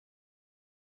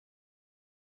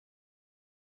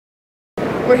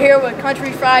We're here with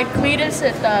Country Fried Cletus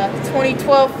at the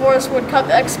 2012 Forrest Wood Cup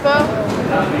Expo.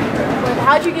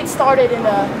 How'd you get started in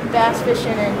bass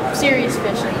fishing and serious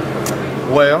fishing?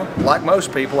 Well, like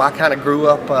most people, I kind of grew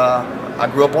up. I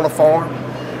grew up on a farm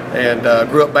and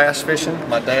grew up bass fishing.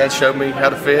 My dad showed me how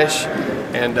to fish,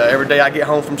 and every day I get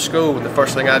home from school, the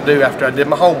first thing I do after I did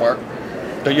my homework,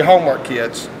 do your homework,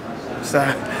 kids.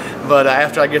 But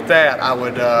after I get that,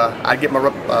 I'd get my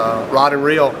rod and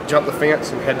reel, jump the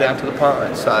fence, and head down to the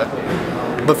pond.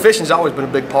 But fishing's always been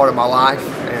a big part of my life,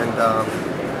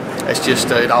 and it's just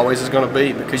it always is going to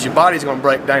be, because your body's going to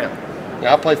break down. You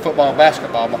know, I played football and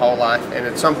basketball my whole life, and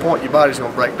at some point your body's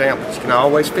going to break down, but you can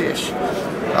always fish.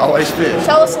 Always fish.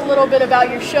 Tell us a little bit about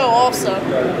your show also.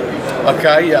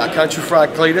 Okay, yeah, Country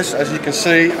Fried Cletus, as you can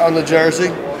see on the jersey.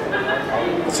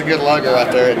 It's a good logo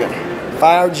right there, isn't it?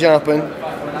 Fire jumping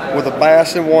with a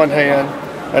bass in one hand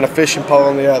and a fishing pole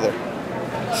in the other.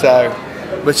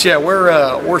 But yeah,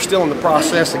 we're still in the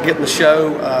process of getting the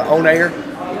show on air.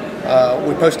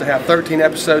 We're supposed to have 13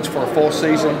 episodes for a full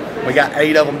season. We got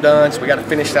 8 of them done, so we got to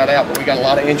finish that out. But we got a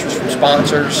lot of interest from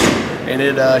sponsors, and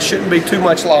it shouldn't be too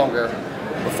much longer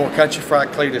before Country Fried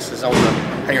Cletus is on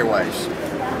the airwaves.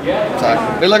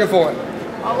 So be looking for it.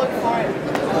 I'll look for it.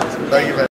 Thank you very much.